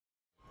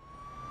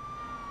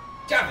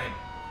Gavin,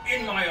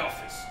 in my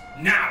office,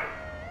 now!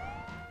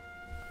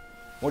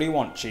 What do you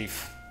want,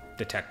 Chief?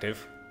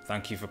 Detective,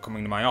 thank you for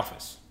coming to my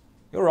office.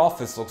 Your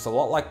office looks a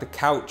lot like the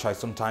couch I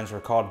sometimes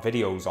record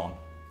videos on.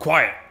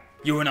 Quiet!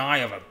 You and I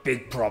have a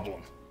big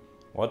problem.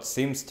 What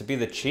seems to be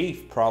the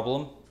chief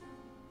problem?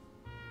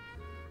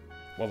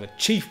 Well, the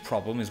chief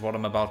problem is what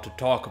I'm about to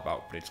talk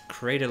about, but it's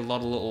created a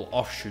lot of little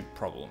offshoot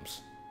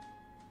problems.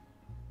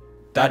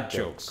 Dad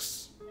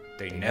jokes.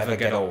 They never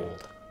get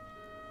old.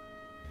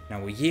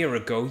 Now, a year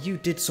ago, you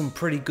did some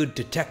pretty good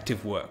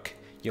detective work.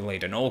 You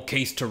laid an old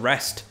case to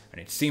rest,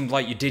 and it seemed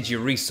like you did your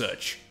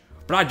research.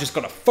 But I just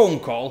got a phone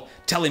call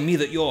telling me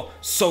that your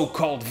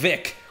so-called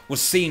Vic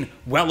was seen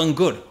well and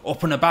good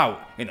up and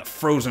about in a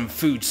frozen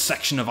food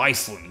section of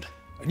Iceland.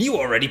 And you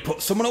already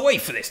put someone away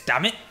for this,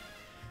 damn it!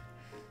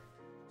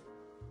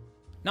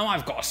 Now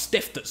I've got a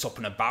stiff that's up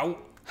and about,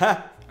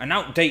 an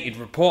outdated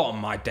report on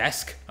my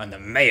desk, and the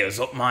mayor's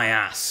up my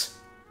ass.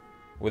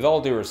 With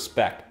all due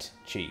respect,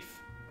 Chief,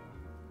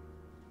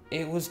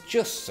 it was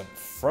just some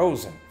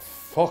frozen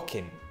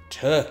fucking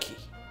turkey.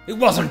 It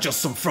wasn't just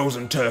some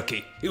frozen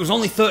turkey. It was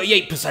only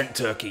 38%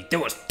 turkey. There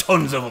was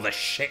tons of other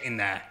shit in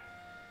there.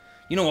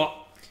 You know what?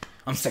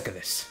 I'm sick of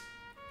this.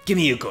 Give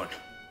me your gun.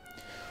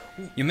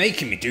 You're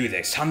making me do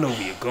this. Hand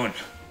over your gun.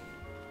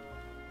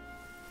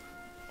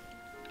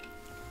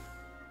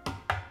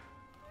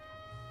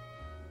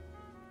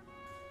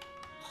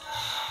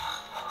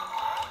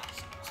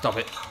 Stop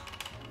it.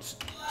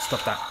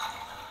 Stop that.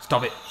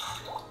 Stop it.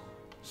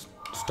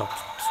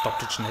 Stop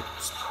touching it.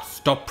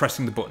 Stop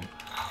pressing the button.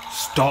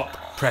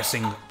 Stop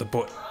pressing the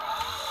button.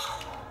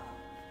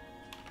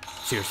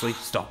 Seriously,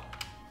 stop.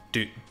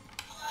 Dude.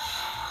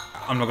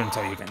 I'm not gonna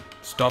tell you again.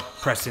 Stop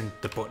pressing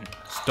the button.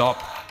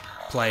 Stop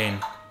playing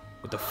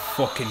with the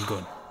fucking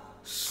gun.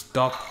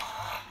 Stop.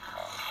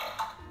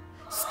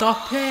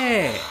 Stop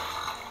it!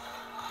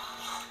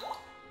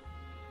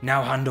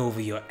 Now hand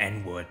over your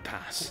N-word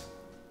pass.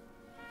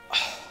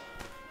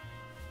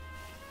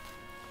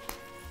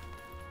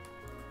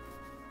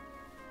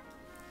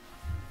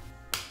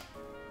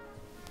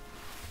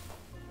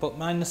 But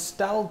my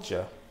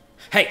nostalgia...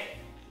 Hey!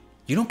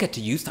 You don't get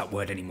to use that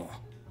word anymore.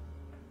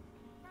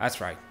 That's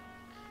right.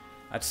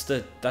 That's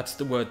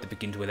the word that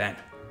begins with N.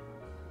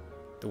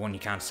 The one you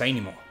can't say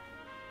anymore.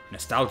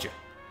 Nostalgia.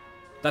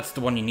 That's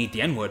the one you need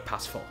the N-word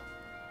pass for.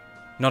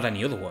 Not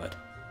any other word.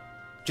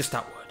 Just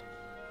that word.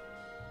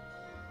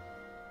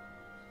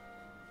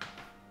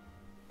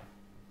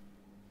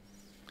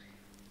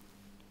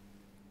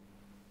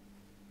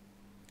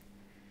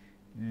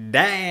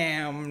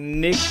 Damn,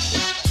 Nick.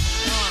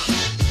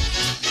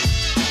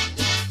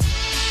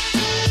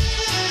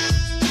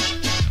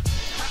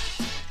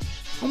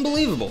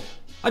 Unbelievable.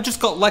 I just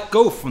got let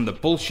go from the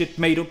bullshit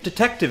made-up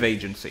detective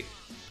agency.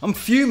 I'm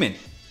fuming.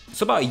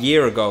 So about a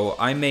year ago,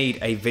 I made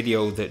a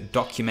video that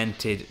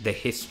documented the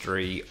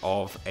history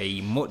of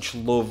a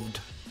much-loved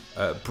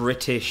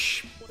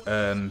British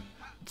sort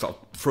of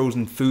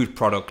frozen food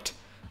product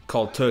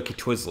called Turkey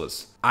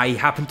Twizzlers. I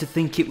happen to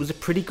think it was a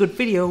pretty good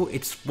video.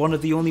 It's one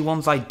of the only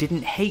ones I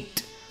didn't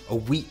hate a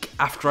week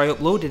after I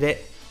uploaded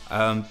it.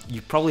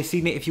 You've probably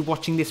seen it if you're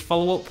watching this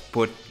follow-up,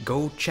 but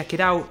go check it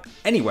out.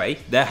 Anyway,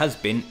 there has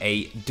been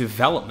a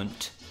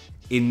development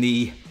in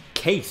the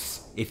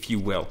case, if you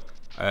will,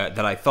 that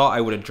I thought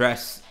I would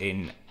address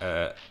in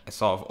a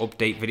sort of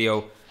update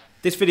video.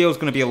 This video is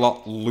going to be a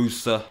lot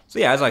looser. So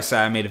yeah, as I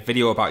said, I made a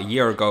video about a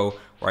year ago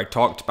where I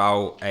talked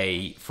about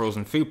a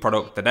frozen food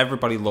product that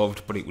everybody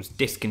loved, but it was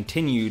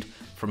discontinued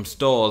from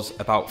stores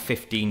about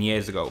 15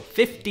 years ago.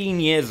 15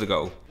 years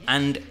ago.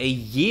 And a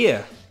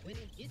year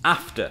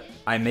after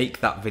I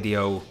make that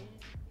video,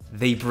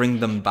 they bring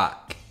them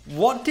back.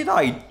 What did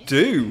I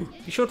do?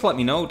 Be sure to let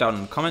me know down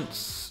in the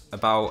comments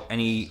about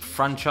any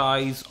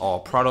franchise or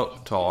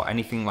product or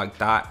anything like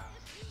that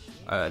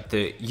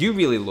that you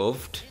really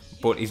loved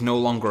but is no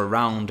longer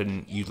around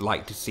and you'd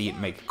like to see it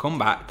make a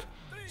comeback,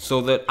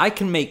 so that I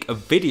can make a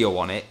video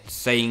on it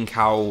saying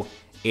how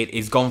it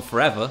is gone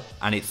forever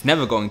and it's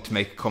never going to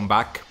make a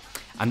comeback.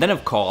 And then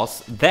of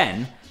course,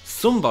 then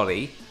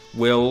somebody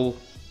will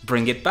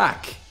bring it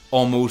back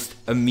almost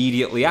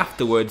immediately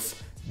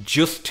afterwards,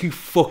 just to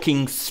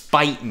fucking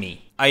spite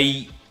me.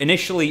 I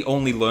initially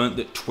only learnt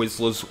that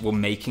Twizzlers were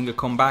making a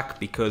comeback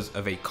because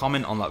of a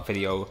comment on that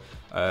video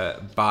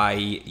by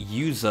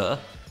user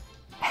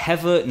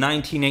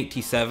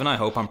Heather1987, I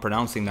hope I'm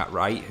pronouncing that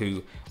right,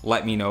 who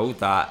let me know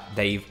that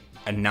they've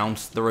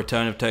announced the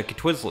return of Turkey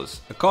Twizzlers.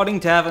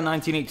 According to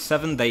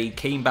Heather1987, they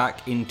came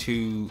back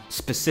into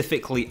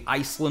specifically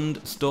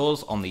Iceland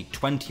stores on the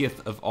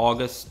 20th of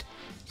August,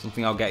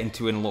 something I'll get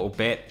into in a little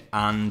bit,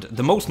 and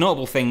the most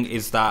notable thing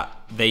is that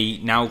they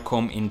now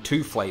come in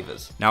two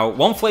flavours. Now,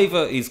 one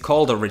flavour is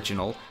called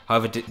Original,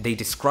 however they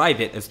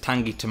describe it as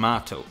Tangy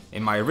Tomato.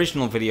 In my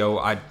original video,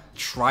 I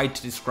tried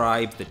to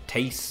describe the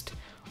taste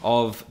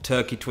of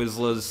Turkey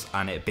Twizzlers,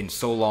 and it had been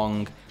so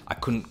long, I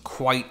couldn't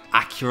quite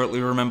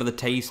accurately remember the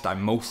taste. I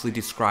mostly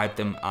described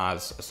them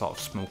as a sort of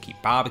smoky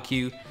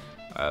barbecue,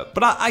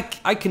 But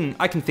I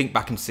can think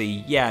back and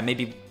see, yeah,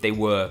 maybe they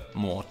were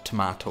more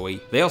tomatoey.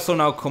 They also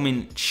now come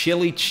in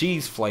chili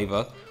cheese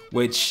flavor,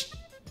 which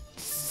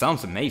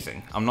sounds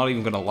amazing. I'm not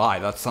even gonna lie,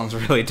 that sounds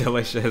really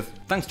delicious.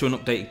 Thanks to an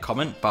updated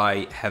comment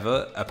by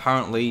Heather,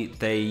 apparently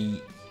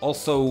they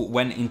also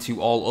went into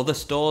all other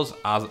stores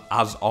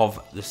as of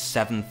the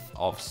 7th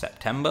of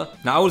September.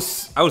 Now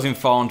I was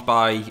informed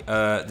by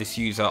this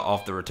user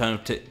of the return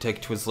of Turkey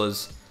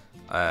Twizzlers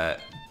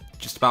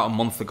just about a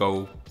month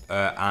ago,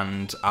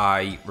 and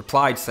I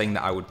replied saying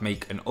that I would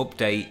make an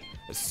update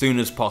as soon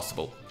as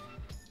possible.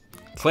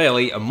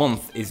 Clearly, a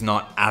month is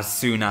not as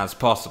soon as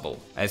possible.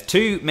 There's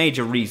two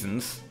major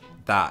reasons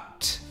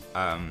that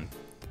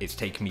it's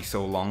taken me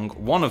so long.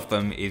 One of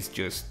them is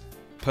just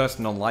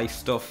personal life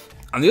stuff,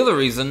 and the other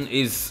reason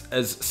is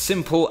as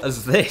simple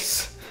as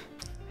this.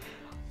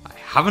 I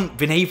haven't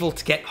been able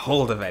to get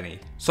hold of any.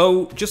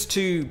 So just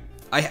to...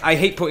 I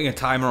hate putting a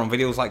timer on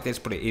videos like this,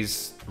 but it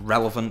is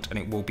relevant and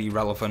it will be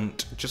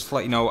relevant. Just to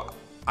let you know,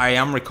 I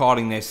am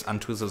recording this and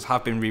Twizzlers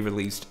have been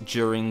re-released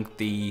during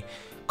the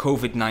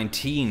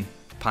COVID-19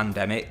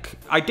 pandemic.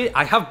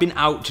 I have been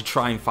out to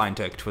try and find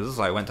Turkey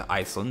Twizzlers. I went to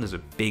Iceland. There's a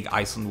big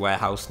Iceland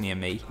warehouse near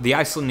me. The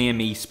Iceland near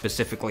me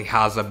specifically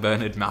has a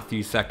Bernard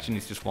Matthews section.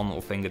 It's just one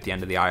little thing at the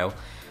end of the aisle.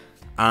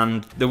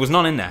 And there was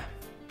none in there.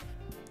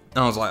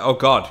 And I was like, oh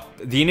god.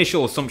 The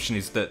initial assumption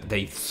is that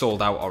they've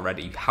sold out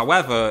already.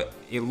 However,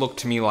 it looked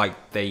to me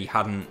like they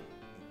hadn't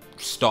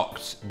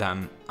stocked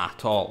them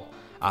at all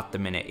at the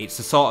minute. It's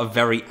a sort of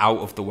very out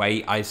of the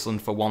way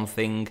Iceland for one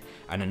thing,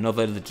 and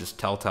another, they're just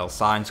telltale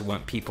signs. There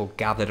weren't people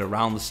gathered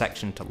around the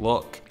section to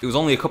look. It was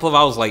only a couple of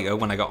hours later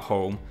when I got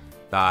home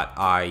that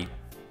I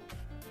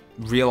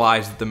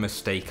realised the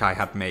mistake I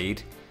had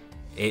made.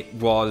 It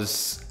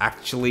was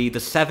actually the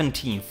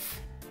 17th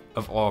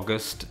of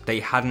August.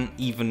 They hadn't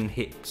even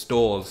hit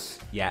stores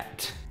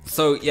yet.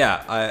 So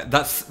yeah,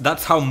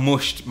 that's how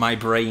mushed my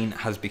brain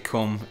has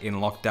become in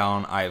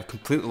lockdown. I have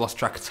completely lost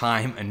track of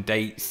time and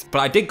dates. But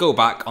I did go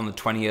back on the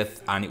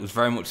 20th and it was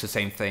very much the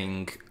same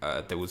thing.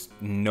 There was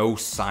no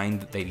sign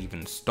that they'd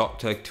even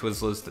stocked Turkey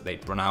Twizzlers, that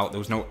they'd run out. There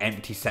was no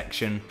empty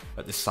section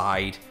at the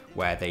side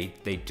where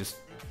they'd just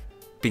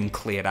been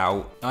cleared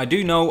out. I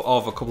do know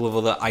of a couple of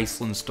other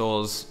Iceland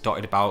stores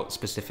dotted about,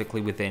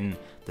 specifically within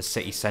the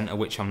city centre,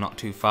 which I'm not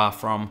too far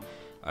from,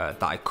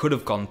 that I could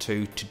have gone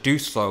to. To do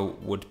so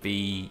would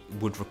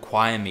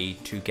require me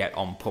to get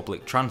on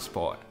public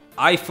transport.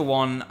 I, for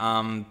one,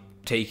 am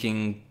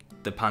taking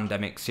the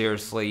pandemic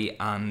seriously,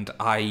 and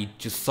I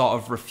just sort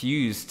of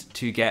refused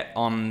to get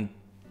on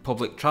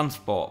public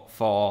transport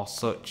for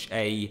such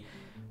a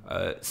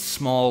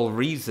small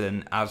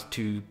reason as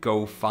to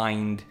go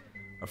find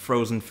a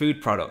frozen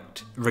food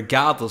product,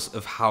 regardless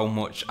of how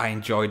much I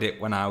enjoyed it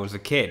when I was a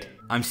kid.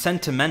 I'm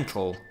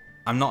sentimental.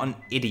 I'm not an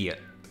idiot.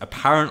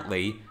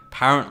 Apparently,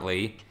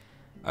 Turkey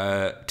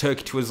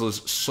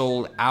Twizzlers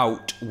sold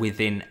out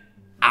within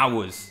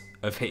hours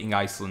of hitting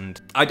Iceland.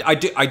 I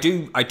do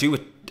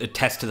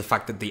attest to the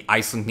fact that the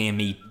Iceland near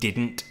me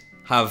didn't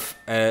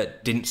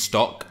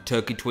stock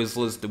Turkey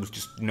Twizzlers. There was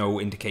just no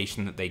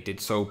indication that they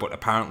did so, but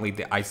apparently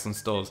the Iceland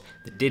stores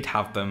that did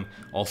have them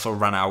also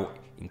ran out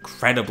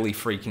incredibly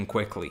freaking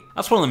quickly.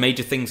 That's one of the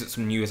major things that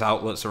some news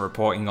outlets are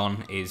reporting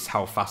on, is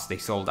how fast they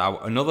sold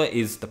out. Another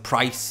is the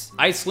price.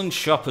 Iceland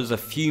shoppers are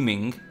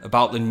fuming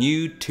about the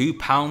new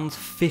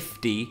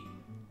 £2.50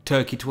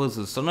 Turkey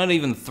Twizzlers. So not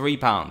even £3,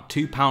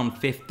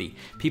 £2.50.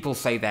 People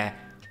say they're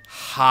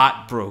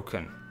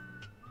heartbroken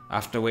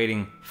after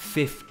waiting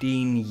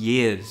 15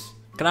 years.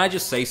 Can I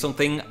just say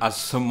something as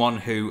someone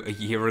who a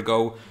year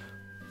ago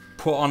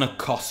put on a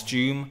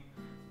costume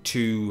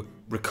to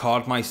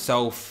record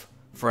myself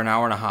for an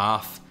hour and a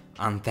half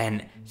and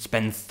then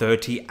spend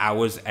 30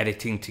 hours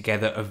editing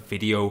together a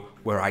video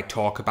where I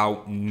talk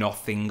about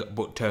nothing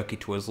but Turkey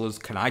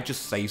Twizzlers? Can I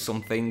just say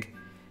something?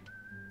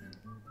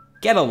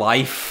 Get a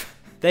life.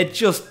 They're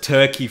just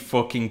turkey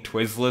fucking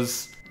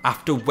Twizzlers.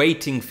 After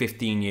waiting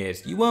 15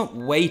 years. You weren't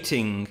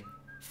waiting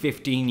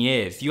 15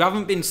 years. You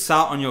haven't been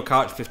sat on your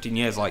couch 15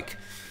 years like,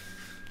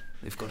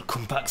 they've got to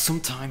come back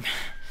sometime.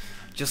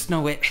 Just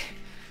know it.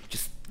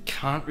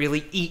 Can't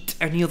really eat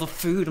any other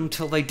food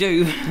until they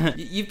do.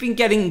 You've been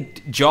getting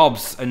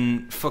jobs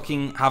and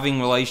fucking having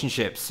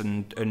relationships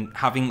and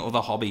having other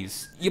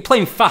hobbies. You're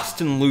playing fast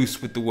and loose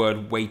with the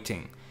word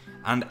waiting,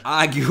 and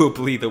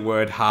arguably the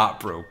word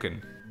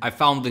heartbroken. I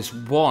found this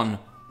one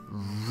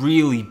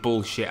really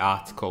bullshit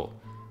article,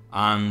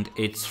 and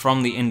it's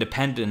from The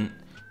Independent,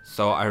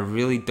 so I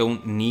really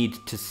don't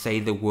need to say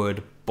the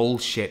word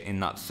bullshit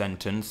in that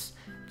sentence.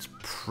 It's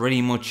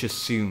pretty much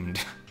assumed.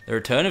 The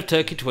return of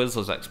Turkey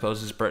Twizzlers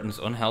exposes Britain's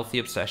unhealthy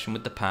obsession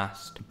with the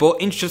past. But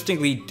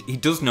interestingly, he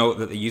does note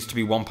that they used to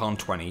be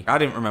 £1.20. I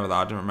didn't remember that.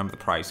 I didn't remember the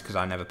price because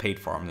I never paid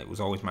for them. It was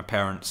always my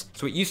parents.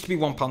 So it used to be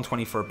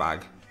 £1.20 for a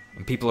bag.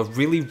 And people are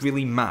really,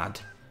 really mad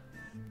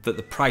that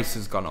the price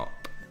has gone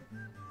up.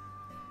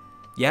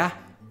 Yeah?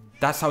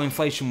 That's how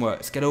inflation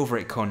works. Get over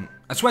it, cunt.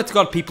 I swear to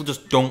God, people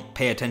just don't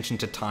pay attention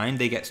to time.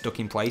 They get stuck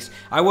in place.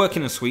 I work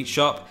in a sweet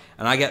shop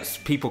and I get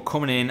people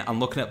coming in and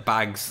looking at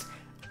bags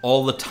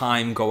all the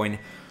time going,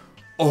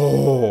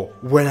 oh,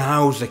 when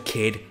I was a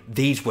kid,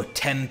 these were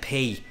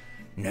 10p.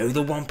 Now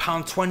they're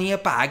 £1.20 a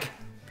bag.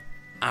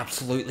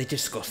 Absolutely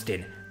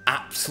disgusting.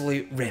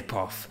 Absolute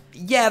rip-off.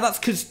 Yeah, that's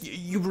because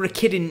you were a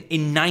kid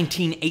in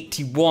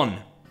 1981.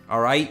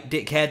 Alright,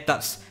 dickhead?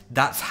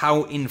 That's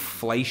how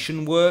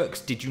inflation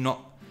works. Did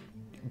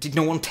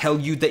no one tell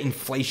you that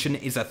inflation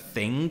is a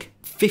thing?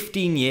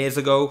 15 years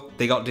ago,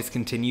 they got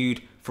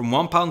discontinued. From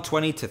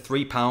 £1.20 to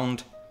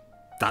 £3.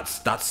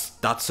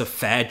 That's a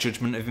fair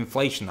judgment of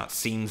inflation. That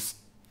seems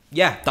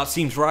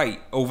right.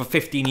 Over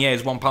 15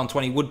 years,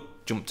 £1.20 would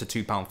jump to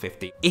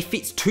 £2.50. If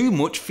it's too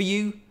much for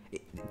you,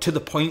 to the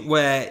point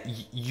where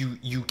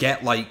you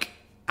get like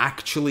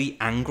actually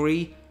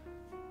angry,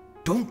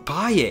 don't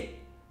buy it.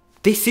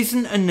 This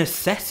isn't a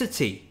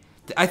necessity.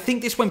 I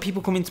think this when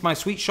people come into my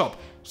sweet shop.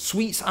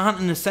 Sweets aren't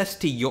a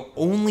necessity. You're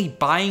only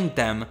buying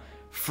them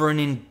for an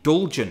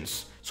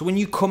indulgence. So when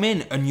you come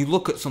in and you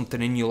look at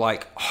something and you're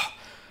like, oh,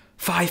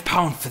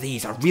 £5 for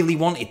these. I really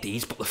wanted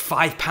these, but they're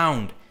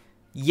 £5.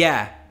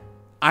 Yeah,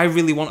 I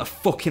really want a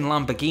fucking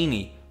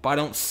Lamborghini, but I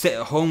don't sit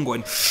at home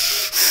going,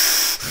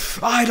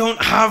 I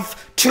don't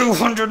have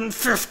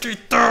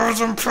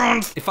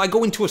 £250,000. If I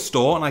go into a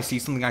store and I see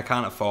something I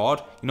can't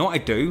afford, you know what I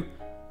do?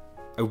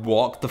 I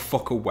walk the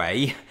fuck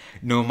away,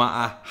 no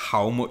matter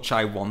how much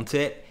I want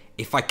it.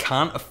 If I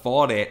can't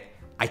afford it,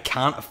 I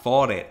can't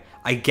afford it.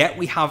 I get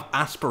we have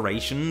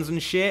aspirations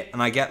and shit,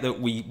 and I get that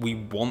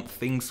we want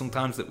things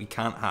sometimes that we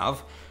can't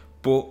have,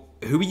 but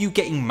who are you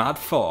getting mad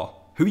for?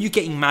 Who are you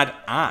getting mad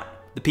at?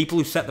 The people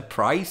who set the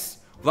price?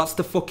 Well, that's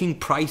the fucking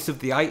price of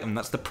the item.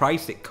 That's the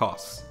price it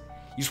costs.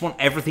 You just want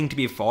everything to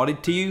be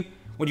afforded to you?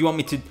 What, do you want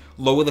me to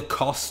lower the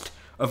cost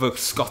of a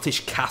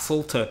Scottish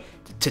castle to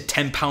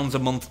 £10 a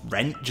month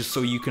rent just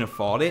so you can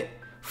afford it?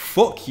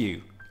 Fuck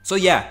you. So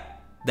yeah,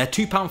 they're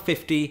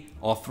 £2.50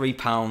 or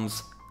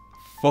 £3.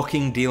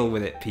 Fucking deal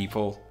with it,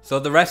 people. So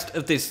the rest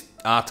of this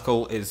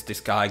article is this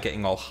guy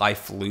getting all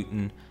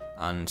highfalutin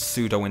and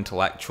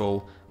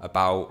pseudo-intellectual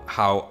about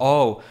how,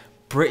 oh,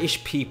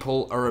 British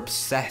people are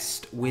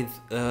obsessed with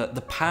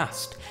the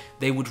past.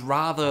 They would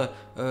rather,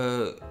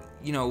 they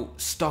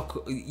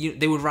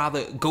would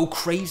rather go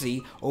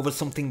crazy over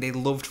something they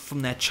loved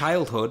from their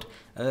childhood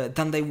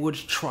than they would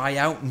try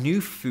out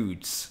new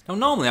foods. Now,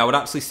 normally I would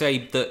actually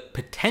say that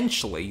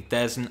potentially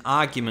there's an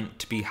argument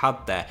to be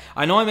had there.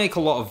 I know I make a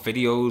lot of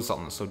videos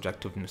on the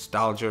subject of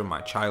nostalgia and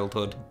my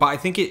childhood, but I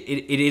think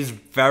it is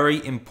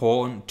very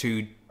important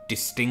to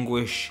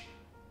distinguish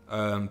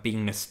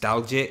being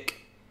nostalgic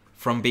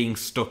from being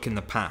stuck in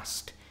the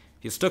past.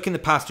 If you're stuck in the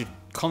past, you're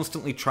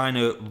constantly trying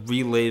to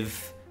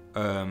relive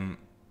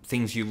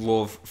things you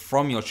love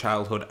from your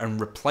childhood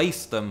and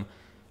replace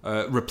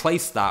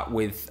that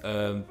with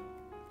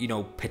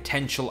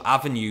potential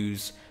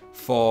avenues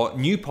for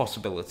new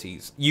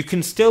possibilities. You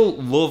can still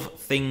love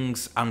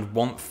things and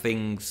want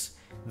things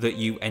that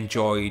you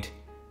enjoyed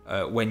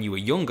when you were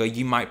younger.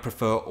 You might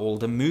prefer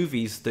older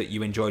movies that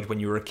you enjoyed when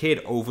you were a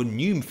kid over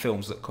new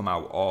films that come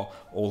out, or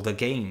older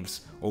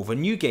games over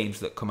new games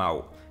that come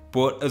out.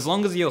 But as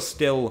long as you're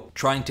still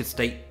trying to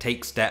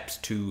take steps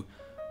to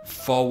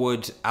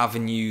forward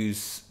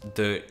avenues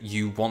that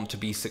you want to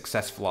be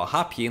successful or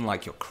happy in,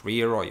 like your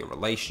career or your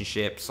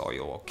relationships or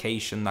your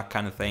location, that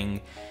kind of thing,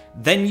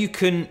 then you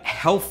can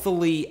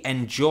healthily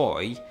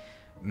enjoy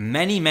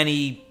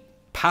many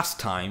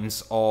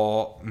pastimes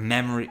or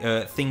memory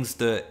things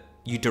that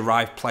you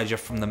derive pleasure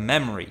from the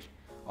memory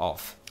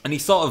of. And he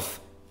sort of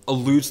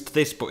alludes to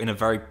this, but in a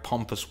very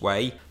pompous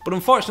way. But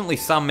unfortunately,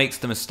 Sam makes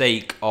the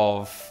mistake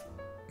of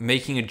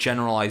making a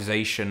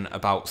generalization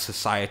about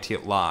society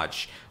at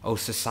large. Oh,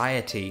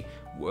 society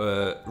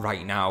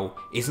right now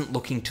isn't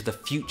looking to the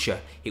future.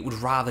 It would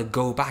rather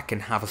go back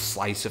and have a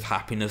slice of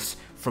happiness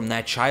from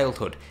their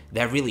childhood.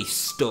 They're really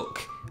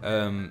stuck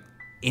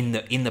in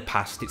the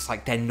past. It's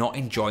like they're not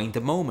enjoying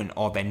the moment,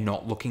 or they're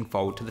not looking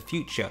forward to the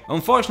future.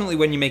 Unfortunately,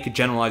 when you make a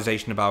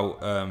generalization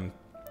about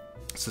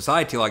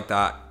society like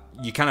that,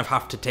 you kind of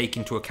have to take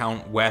into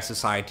account where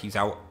society's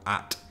out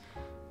at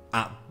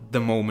the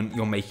moment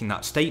you're making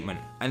that statement.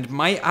 And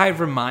might I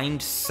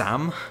remind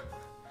Sam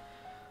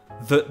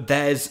that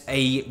there's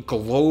a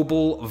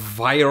global,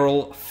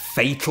 viral,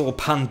 fatal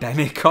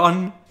pandemic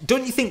on?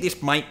 Don't you think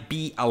this might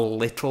be a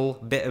little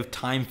bit of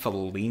time for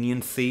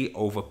leniency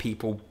over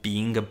people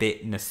being a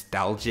bit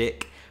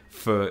nostalgic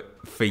for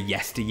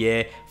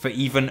yesteryear, for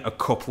even a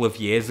couple of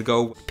years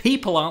ago?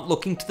 People aren't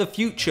looking to the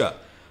future.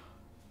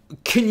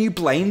 Can you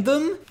blame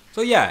them?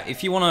 So yeah,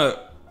 if you want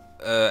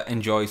to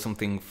enjoy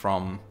something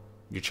from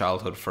your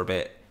childhood for a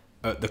bit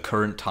at the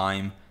current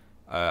time,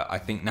 I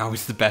think now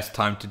is the best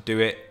time to do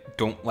it.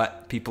 Don't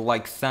let people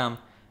like Sam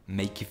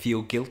make you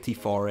feel guilty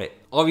for it.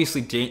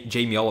 Obviously,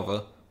 Jamie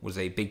Oliver was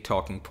a big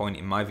talking point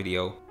in my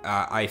video.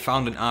 I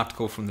found an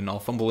article from the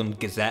Northumberland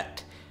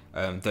Gazette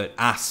that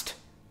asked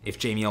if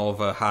Jamie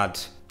Oliver had,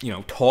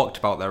 talked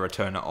about their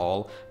return at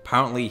all.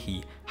 Apparently,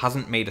 he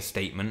hasn't made a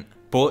statement,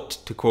 but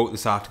to quote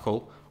this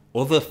article,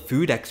 other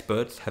food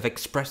experts have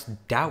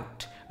expressed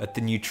doubt at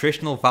the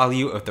nutritional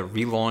value of the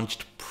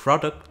relaunched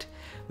product.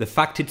 The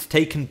fact it's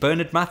taken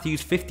Bernard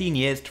Matthews 15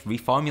 years to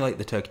reformulate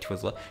the Turkey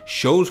Twizzler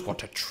shows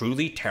what a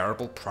truly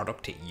terrible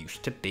product it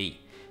used to be,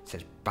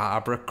 says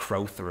Barbara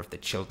Crowther of the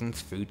Children's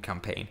Food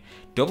Campaign.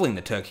 Doubling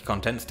the turkey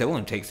content still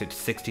only takes it to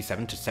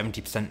 67 to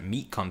 70%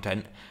 meat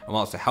content, and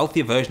while it's a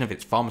healthier version of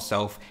its former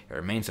self, it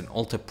remains an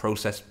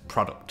ultra-processed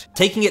product.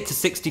 Taking it to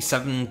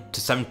 67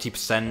 to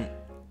 70%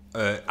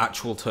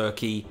 actual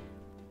turkey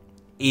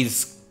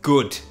is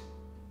good.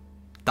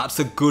 That's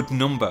a good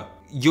number.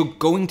 You're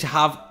going to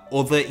have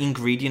other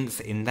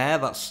ingredients in there.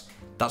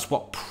 That's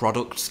what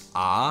products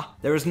are.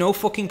 There is no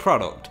fucking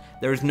product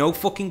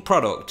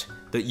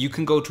that you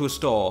can go to a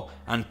store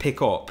and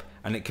pick up,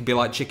 and it could be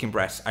like chicken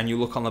breast, and you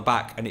look on the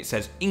back and it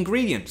says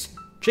ingredients,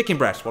 chicken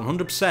breast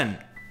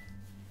 100%.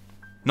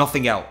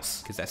 Nothing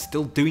else, because they're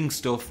still doing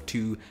stuff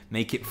to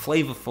make it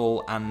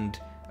flavorful and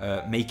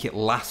make it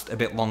last a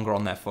bit longer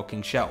on their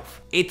fucking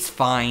shelf. It's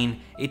fine,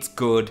 it's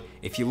good.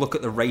 If you look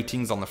at the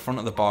ratings on the front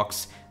of the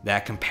box,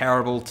 they're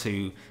comparable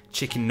to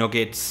chicken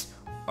nuggets,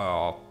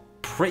 or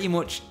pretty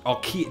much,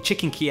 or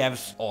chicken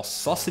Kievs, or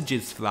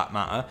sausages for that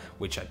matter,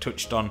 which I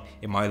touched on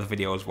in my other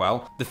video as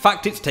well. The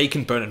fact it's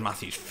taken Bernard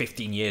Matthews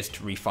 15 years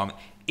to reform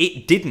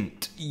it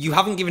didn't. You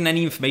haven't given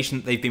any information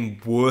that they've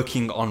been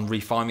working on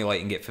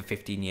reformulating it for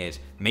 15 years.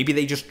 Maybe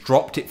they just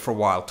dropped it for a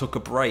while, took a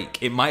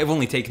break. It might have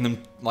only taken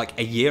them like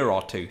a year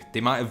or two.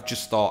 They might have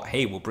just thought,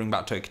 hey, we'll bring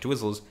back Turkey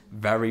Twizzlers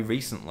very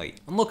recently.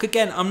 And look,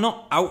 again, I'm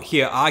not out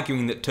here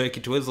arguing that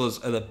Turkey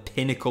Twizzlers are the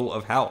pinnacle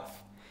of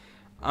health.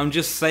 I'm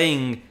just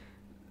saying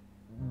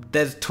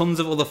there's tons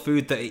of other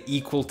food that are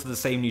equal to the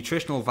same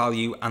nutritional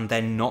value, and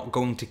they're not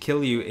going to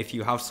kill you if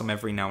you have some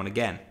every now and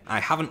again. I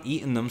haven't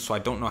eaten them, so I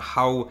don't know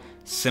how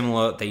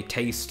similar they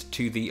taste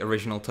to the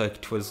original Turkey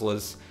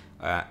Twizzlers.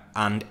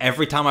 And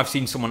every time I've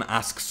seen someone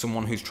ask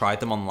someone who's tried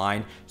them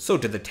online, so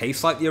did they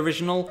taste like the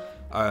original?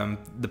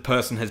 The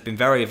person has been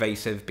very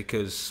evasive,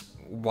 because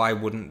why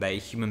wouldn't they?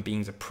 Human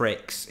beings are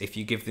pricks. If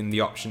you give them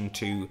the option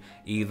to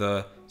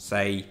either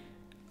say,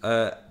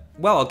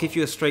 well, I'll give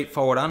you a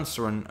straightforward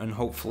answer and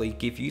hopefully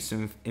give you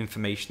some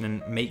information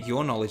and make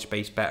your knowledge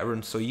base better,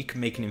 and so you can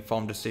make an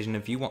informed decision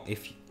if you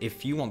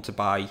want to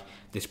buy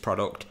this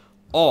product,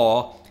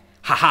 or,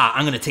 haha,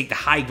 I'm going to take the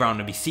high ground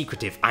and be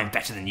secretive, I'm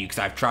better than you because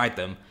I've tried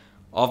them.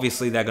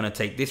 Obviously, they're going to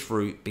take this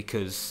route,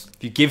 because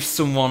if you give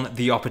someone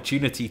the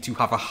opportunity to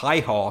have a high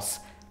horse,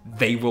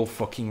 they will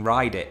fucking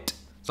ride it.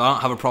 So I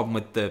don't have a problem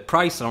with the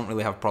price, I don't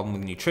really have a problem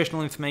with the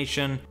nutritional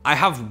information. I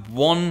have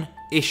one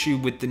issue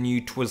with the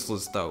new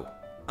Twizzlers though.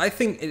 I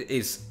think it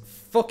is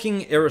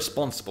fucking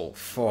irresponsible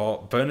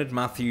for Bernard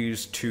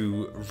Matthews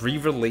to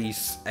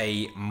re-release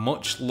a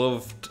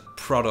much-loved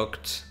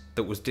product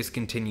that was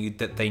discontinued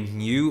that they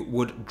knew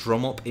would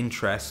drum up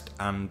interest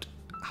and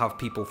have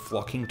people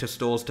flocking to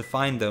stores to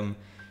find them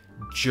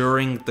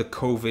during the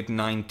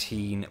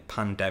COVID-19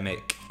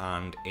 pandemic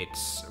and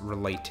its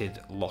related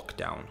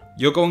lockdown.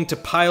 You're going to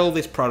pile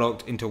this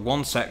product into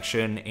one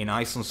section in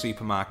Iceland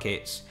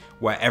supermarkets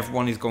where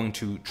everyone is going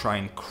to try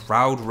and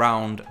crowd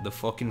round the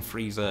fucking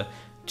freezer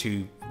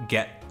to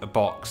get a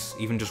box,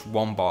 even just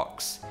one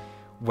box,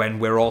 when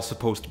we're all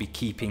supposed to be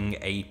keeping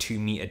a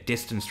 2-meter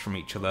distance from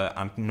each other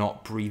and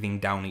not breathing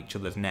down each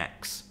other's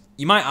necks.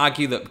 You might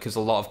argue that because a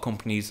lot of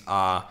companies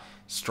are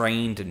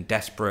strained and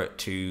desperate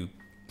to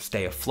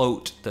stay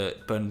afloat,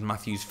 that Bernard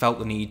Matthews felt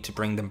the need to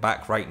bring them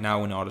back right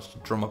now in order to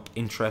drum up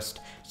interest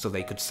so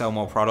they could sell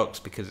more products,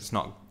 because it's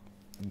not,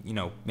 you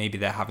know, maybe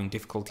they're having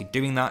difficulty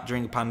doing that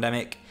during the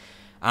pandemic.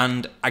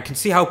 And I can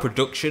see how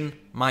production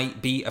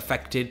might be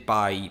affected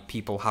by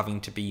people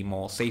having to be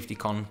more safety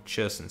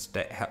conscious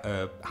and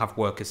have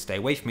workers stay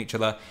away from each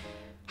other.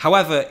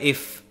 However,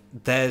 if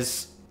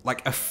there's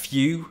like a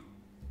few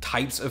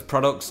types of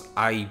products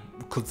I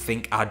could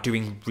think are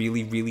doing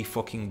really, really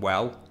fucking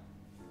well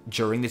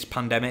during this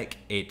pandemic,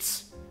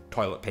 it's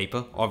toilet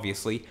paper,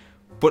 obviously,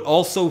 but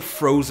also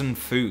frozen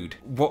food.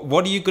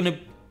 What are you going to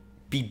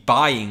be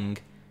buying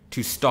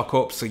to stock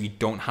up so you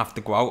don't have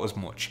to go out as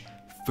much?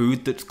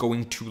 Food that's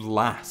going to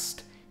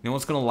last. You know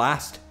what's going to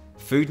last?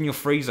 Food in your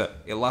freezer.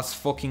 It lasts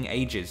fucking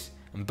ages.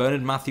 And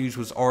Bernard Matthews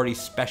was already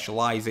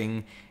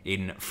specializing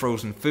in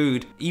frozen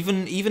food.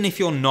 Even if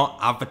you're not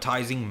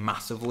advertising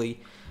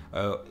massively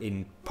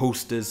in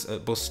posters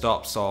at bus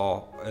stops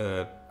or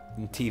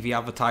in TV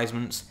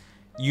advertisements,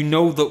 you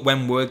know that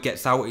when word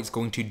gets out, it's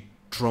going to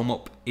drum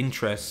up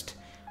interest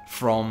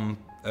from,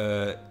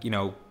 you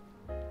know,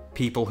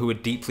 people who are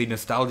deeply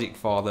nostalgic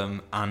for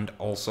them and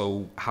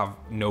also have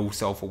no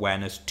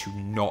self-awareness to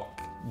not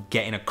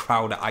get in a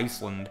crowd at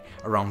Iceland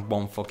around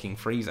one fucking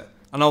freezer.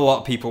 I know a lot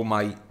of people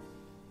might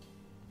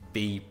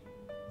be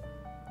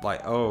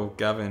like, oh,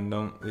 Gavin,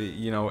 don't,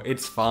 you know,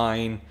 it's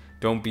fine.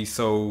 Don't be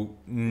so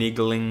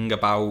niggling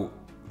about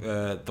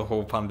the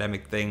whole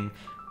pandemic thing.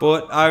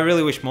 But I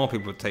really wish more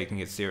people were taking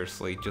it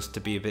seriously, just to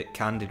be a bit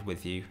candid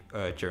with you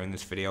during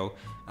this video.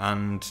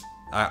 And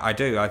I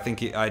do. I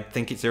think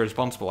it's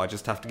irresponsible. I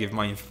just have to give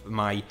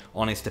my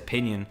honest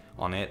opinion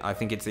on it. I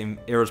think it's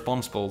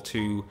irresponsible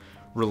to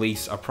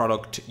release a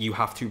product you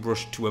have to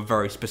rush to a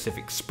very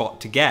specific spot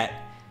to get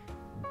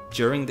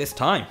during this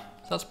time.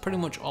 that's pretty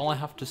much all I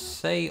have to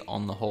say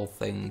on the whole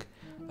thing.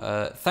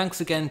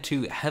 Thanks again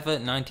to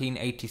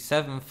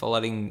Heather1987 for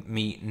letting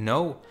me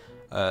know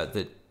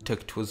that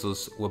Turkey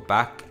Twizzlers were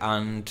back,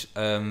 and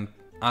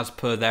as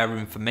per their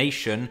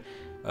information,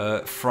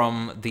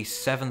 from the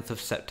 7th of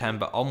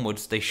September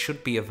onwards, they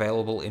should be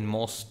available in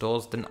more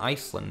stores than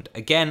Iceland.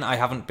 Again, I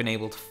haven't been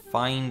able to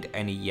find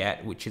any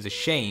yet, which is a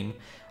shame,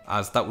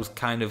 as that was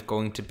kind of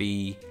going to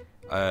be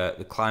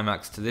the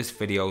climax to this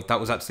video. That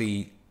was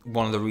actually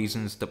one of the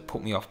reasons that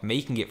put me off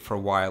making it for a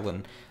while,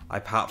 and I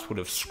perhaps would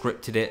have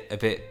scripted it a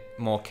bit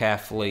more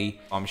carefully.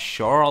 I'm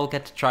sure I'll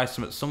get to try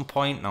some at some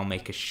point, and I'll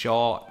make a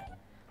short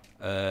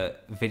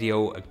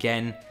video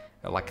again,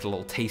 like a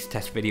little taste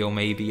test video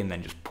maybe, and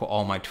then just put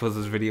all my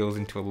Twizzlers videos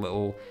into a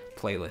little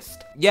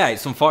playlist. Yeah,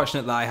 it's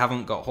unfortunate that I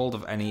haven't got hold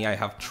of any. I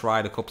have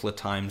tried a couple of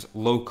times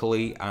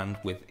locally and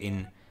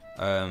within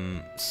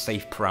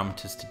safe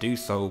parameters to do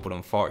so, but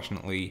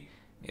unfortunately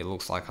it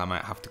looks like I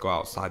might have to go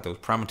outside those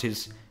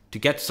parameters to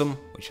get some,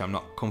 which I'm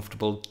not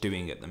comfortable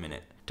doing at the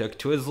minute. Turkey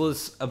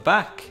Twizzlers are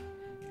back.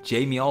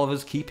 Jamie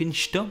Oliver's keeping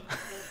stum.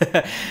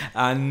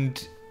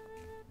 And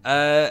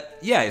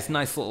yeah, it's a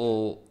nice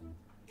little,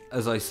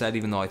 as I said,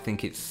 even though I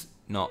think it's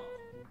not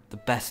the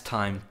best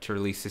time to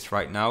release this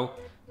right now,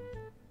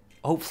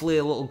 hopefully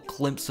a little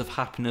glimpse of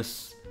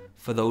happiness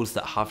for those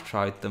that have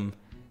tried them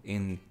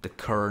in the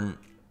current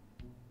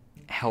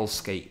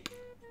hellscape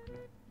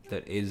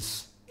that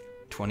is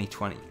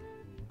 2020.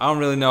 I don't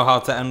really know how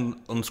to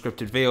end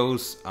unscripted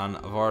videos, and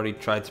I've already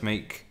tried to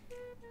make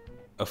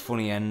a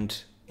funny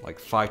end like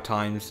 5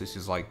 times. This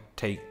is like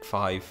take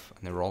 5,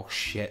 and they're all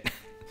shit.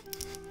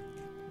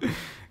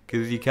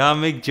 Because you can't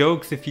make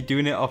jokes if you're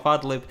doing it off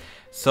ad-lib.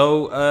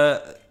 So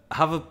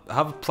have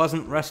a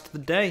pleasant rest of the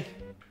day.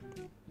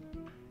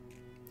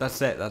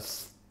 That's it.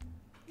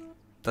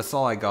 That's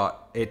all I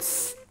got.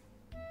 It's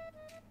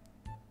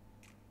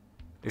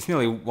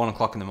nearly 1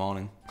 o'clock in the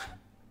morning.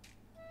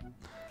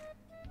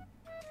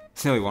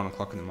 It's nearly 1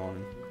 o'clock in the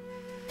morning.